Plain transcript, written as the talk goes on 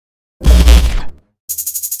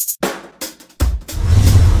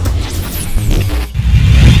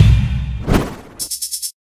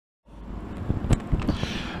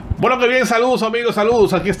Bueno, que bien, saludos amigos,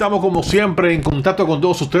 saludos. Aquí estamos como siempre en contacto con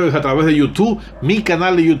todos ustedes a través de YouTube, mi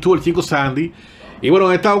canal de YouTube, el Chico Sandy. Y bueno,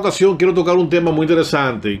 en esta ocasión quiero tocar un tema muy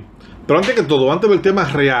interesante. Pero antes que todo, antes del tema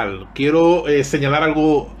real, quiero señalar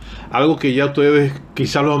algo que ya ustedes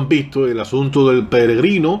quizás lo han visto, el asunto del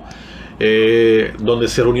peregrino, donde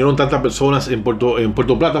se reunieron tantas personas en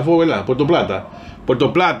Puerto Plata, ¿fue verdad?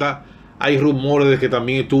 Puerto Plata, hay rumores de que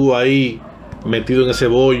también estuvo ahí metido en ese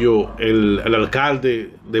bollo el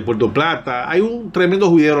alcalde de Puerto Plata. Hay un tremendo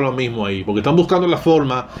juidero lo mismo ahí, porque están buscando la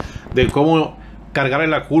forma de cómo cargarle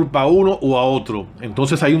la culpa a uno o a otro.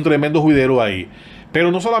 Entonces hay un tremendo juidero ahí.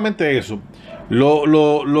 Pero no solamente eso,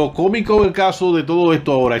 lo cómico del caso de todo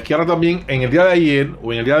esto ahora es que ahora también en el día de ayer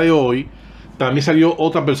o en el día de hoy también salió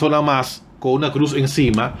otra persona más con una cruz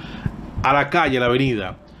encima a la calle, a la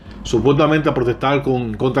avenida, supuestamente a protestar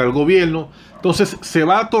contra el gobierno. Entonces se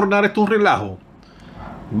va a tornar esto un relajo,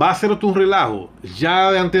 va a ser esto un relajo.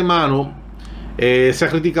 Ya de antemano se ha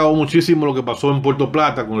criticado muchísimo lo que pasó en Puerto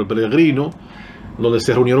Plata con el peregrino, donde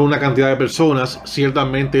se reunieron una cantidad de personas.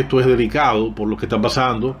 Ciertamente esto es delicado por lo que está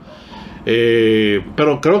pasando,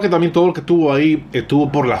 pero creo que también todo el que estuvo ahí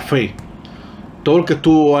estuvo por la fe. Todo el que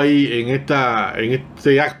estuvo ahí en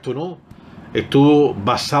este acto, ¿no?, estuvo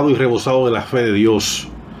basado y rebosado de la fe de Dios.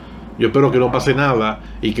 Yo espero que no pase nada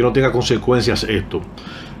y que no tenga consecuencias esto.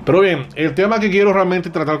 Pero bien, el tema que quiero realmente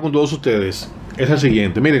tratar con todos ustedes es el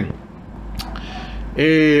siguiente. Miren,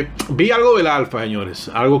 vi algo del Alfa, señores,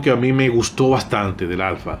 algo que a mí me gustó bastante del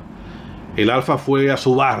Alfa. El Alfa fue a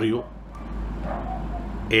su barrio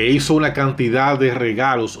e hizo una cantidad de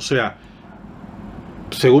regalos. O sea,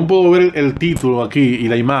 según puedo ver el título aquí y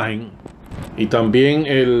la imagen, y también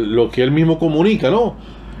lo que él mismo comunica, ¿no?,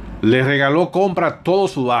 le regaló compra a todo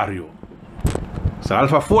su barrio. O sea,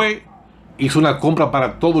 Alfa fue, hizo una compra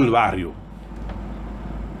para todo el barrio.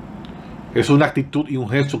 Es una actitud y un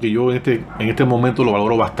gesto que yo en este momento lo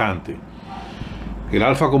valoro bastante. El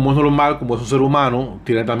Alfa, como es normal, como es un ser humano,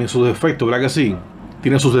 tiene también sus defectos, ¿verdad que sí?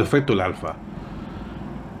 Tiene sus defectos el Alfa,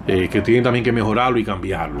 que tiene también que mejorarlo y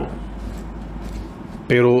cambiarlo.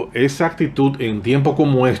 Pero esa actitud en tiempos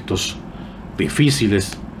como estos,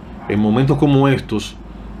 difíciles, en momentos como estos,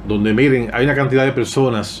 donde miren, hay una cantidad de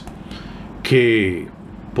personas que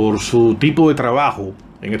por su tipo de trabajo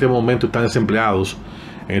en este momento están desempleados,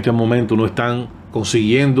 en este momento no están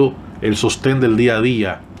consiguiendo el sostén del día a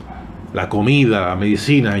día, la comida, la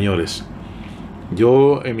medicina, señores.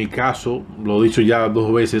 Yo en mi caso, lo he dicho ya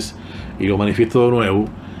 2 veces y lo manifiesto de nuevo,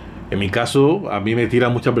 en mi caso a mí me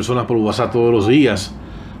tiran muchas personas por WhatsApp todos los días,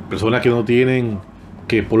 personas que no tienen,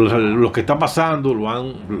 que por lo que está pasando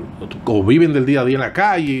o viven del día a día en la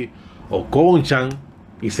calle o conchan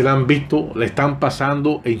y se la han visto, le están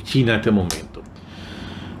pasando en China en este momento.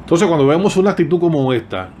 Entonces cuando vemos una actitud como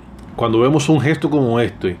esta, cuando vemos un gesto como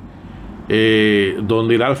este,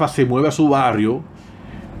 donde el Alfa se mueve a su barrio,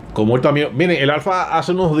 como él también, miren, el Alfa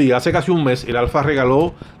hace unos días, hace casi un mes, el Alfa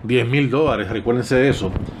regaló $10,000, recuérdense de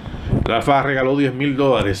eso. El Alfa regaló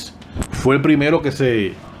 $10,000, fue el primero que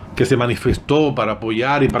se manifestó para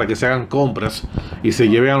apoyar y para que se hagan compras y se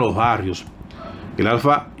lleven a los barrios. El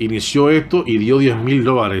Alfa inició esto y dio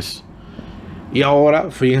 $10,000. Y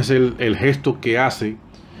ahora fíjense el gesto que hace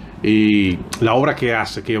y la obra que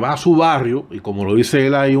hace, que va a su barrio, y como lo dice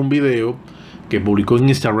él ahí en un video que publicó en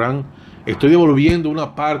Instagram: estoy devolviendo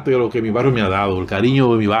una parte de lo que mi barrio me ha dado, el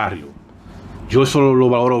cariño de mi barrio. Yo eso lo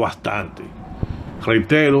valoro bastante.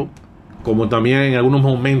 Reitero, como también en algunos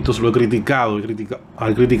momentos lo he criticado,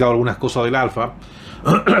 algunas cosas del Alfa,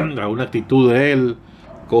 alguna actitud de él,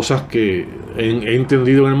 cosas que he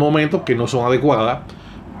entendido en el momento que no son adecuadas,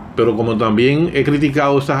 pero como también he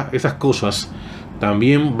criticado esas cosas,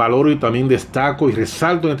 también valoro y también destaco y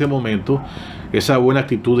resalto en este momento esa buena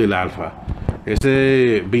actitud del Alfa.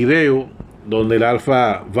 Ese video donde el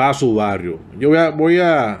Alfa va a su barrio, yo voy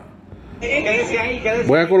a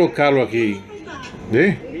colocarlo aquí.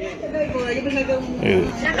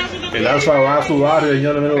 El Alfa va a su barrio,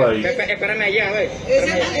 señores, menos ahí. Espérame allá, a ver.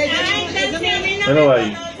 Menos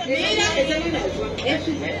ahí.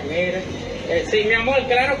 Mira. Sí, mi amor,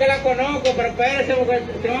 claro que la conozco, pero espérese porque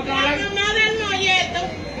tengo que hablar.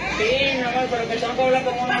 Sí, mi amor, pero que tengo que hablar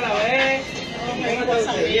con una a la vez.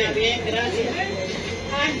 Bien, gracias.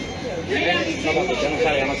 No, porque usted no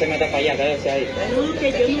salga, no se meta para allá, quédese ahí. No,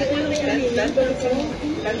 que yo no puedo caminar, pero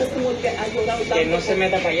tanto como que ha ayudado tanto. Que no se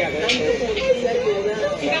meta para allá, quédese ahí.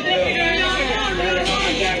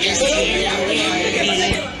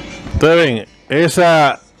 Ustedes ven,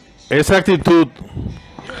 esa actitud,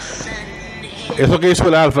 eso que hizo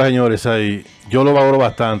el Alfa, señores, ahí, yo lo valoro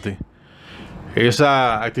bastante.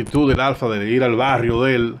 Esa actitud del Alfa de ir al barrio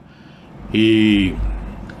de él y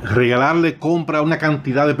regalarle compra a una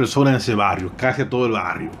cantidad de personas en ese barrio, casi a todo el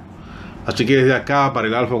barrio. Así que desde acá para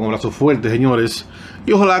el Alfa un abrazo fuerte, señores,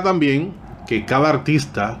 y ojalá también que cada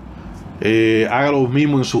artista haga lo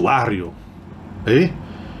mismo en su barrio.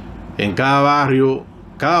 En cada barrio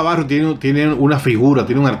tiene una figura,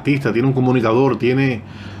 tiene un artista, tiene un comunicador, tiene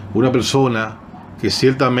una persona que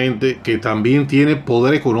ciertamente que también tiene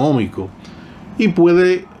poder económico y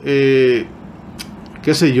puede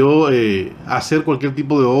qué sé yo, hacer cualquier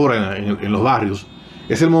tipo de obra en los barrios.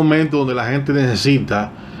 Es el momento donde la gente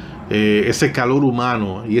necesita ese calor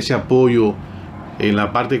humano y ese apoyo en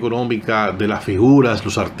la parte económica de las figuras,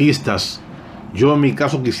 los artistas. Yo en mi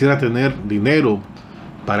caso quisiera tener dinero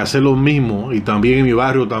para hacer lo mismo, y también en mi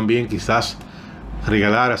barrio también quizás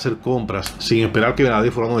regalar, hacer compras sin esperar que me la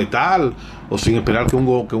dé fulano de tal, o sin esperar que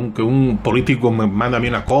un político me mande a mí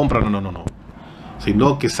una compra. No,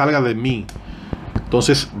 sino que salga de mí.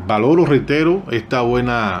 Entonces valoro, reitero, esta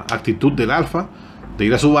buena actitud del Alfa de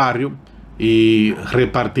ir a su barrio y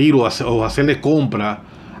repartir o hacerle compra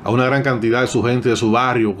a una gran cantidad de su gente de su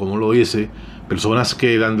barrio, como lo dice, personas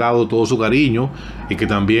que le han dado todo su cariño y que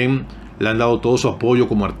también le han dado todo su apoyo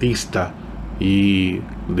como artista. Y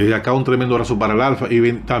desde acá un tremendo abrazo para el Alfa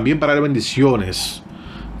y también para él bendiciones.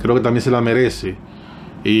 Creo que también se la merece.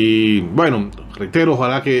 Y bueno, reitero,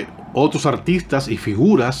 ojalá que otros artistas y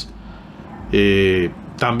figuras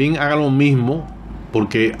también hagan lo mismo,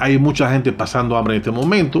 porque hay mucha gente pasando hambre en este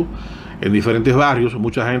momento en diferentes barrios,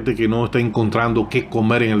 mucha gente que no está encontrando qué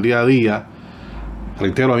comer en el día a día.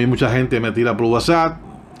 Reitero, a mí mucha gente me tira por WhatsApp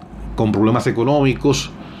con problemas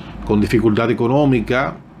económicos, con dificultad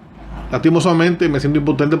económica. Lastimosamente me siento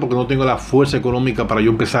impotente porque no tengo la fuerza económica para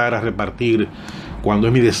yo empezar a repartir cuando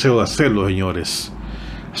es mi deseo de hacerlo, señores.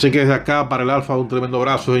 Así que desde acá para el Alfa un tremendo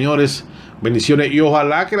abrazo, señores, bendiciones, y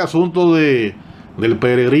ojalá que el asunto del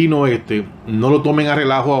peregrino no lo tomen a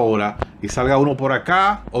relajo ahora y salga uno por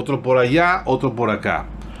acá, otro por allá, otro por acá.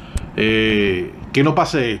 Que no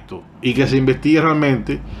pase esto y que se investigue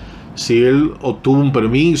realmente si él obtuvo un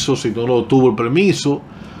permiso, si no lo obtuvo el permiso.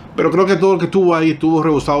 Pero creo que todo el que estuvo ahí estuvo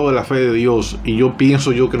rebosado de la fe de Dios, y yo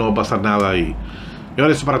pienso que no va a pasar nada ahí.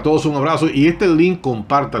 Señores, para todos un abrazo, y este link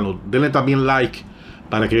compártanlo, denle también like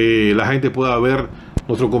para que la gente pueda ver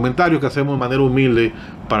nuestros comentarios que hacemos de manera humilde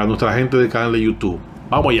para nuestra gente del canal de YouTube.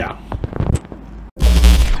 Vamos allá.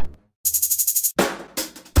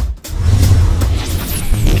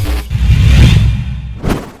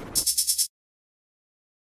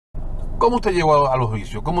 ¿Cómo usted llegó a los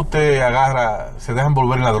vicios? ¿Cómo usted agarra, se deja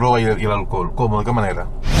envolver en la droga y el alcohol? ¿Cómo? ¿De qué manera?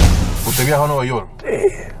 ¿Usted viajó a Nueva York? Sí.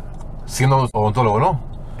 Siendo odontólogo, ¿no?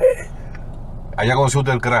 Sí. Allá conoció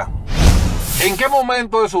usted el crack. ¿En qué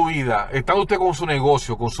momento de su vida, estando usted con su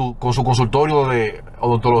negocio, con su consultorio de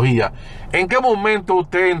odontología, en qué momento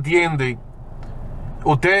usted entiende,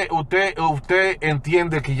 usted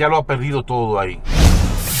entiende que ya lo ha perdido todo ahí?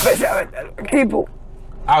 Empecé a vender el equipo.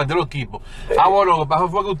 Ah, vender los equipos. Bueno, lo que pasó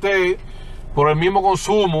fue que usted, por el mismo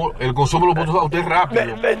consumo, el consumo lo puso a usted rápido.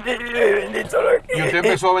 Vendí todo el equipo. Y usted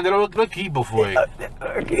empezó a vender otro equipo, fue.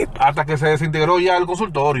 Hasta que se desintegró ya el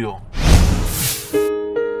consultorio.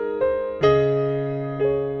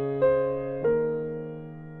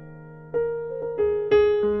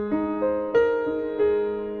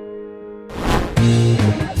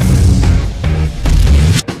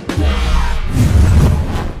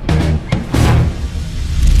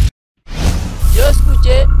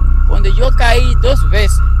 Yo caí 2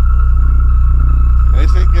 veces.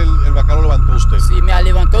 Es el que el bacano levantó usted. Sí, me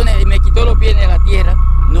levantó y me quitó los pies de la tierra.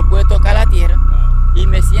 No puedo tocar la tierra. Y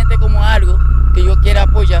me siente como algo que yo quiero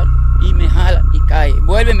apoyar. Y me jala y cae.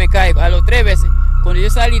 Vuelve y me cae. A los 3 veces. Cuando yo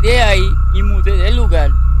salí de ahí y mudé del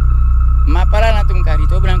lugar, más para adelante un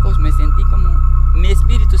carrito blanco, me sentí como mi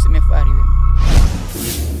espíritu se me fue arriba.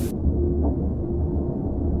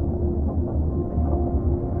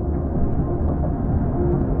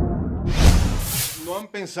 ¿No han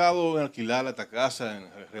pensado en alquilar esta casa, en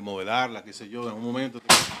remodelarla, qué sé yo, en algún momento?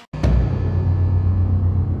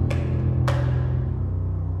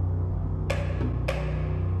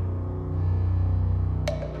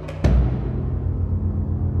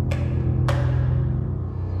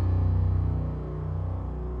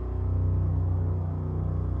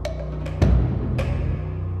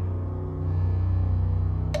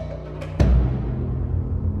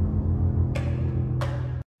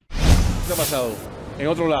 ¿Qué ha pasado? ¿En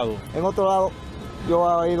otro lado? En otro lado,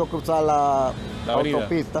 yo he ido a cruzar la avenida.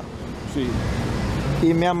 Autopista. Sí.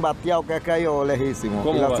 Y me han bateado, que ha caído lejísimo.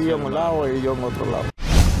 ¿Cómo y la va a silla ser, en un lado y yo en otro lado.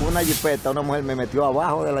 Una jipeta, una mujer me metió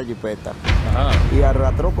abajo de la jipeta. Ajá. Y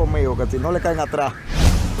arrastró conmigo, que si no le caen atrás,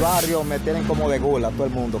 barrio me tienen como de gula, todo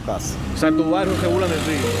el mundo casi. O sea, tu barrio se burlan de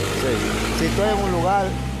ti. Sí. Si estoy en un lugar,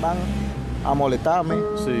 van a molestarme.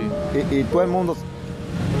 Sí. Y todo el mundo,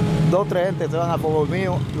 2 o 3 gente se van a favor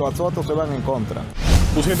mío, los otros se van en contra.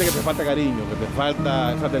 Tú sientes que te falta cariño, que te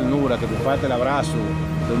falta esa ternura, que te falta el abrazo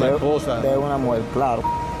de una esposa. De una mujer, claro.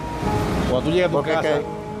 Cuando tú llegas a tu Porque casa, que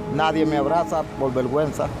nadie me abraza por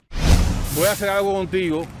vergüenza. voy a hacer algo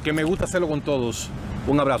contigo que me gusta hacerlo con todos.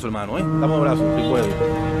 Un abrazo, hermano, ¿eh? Dame un abrazo, si puedo.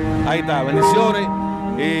 Ahí está, bendiciones.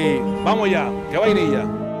 Y vamos ya, qué vainilla.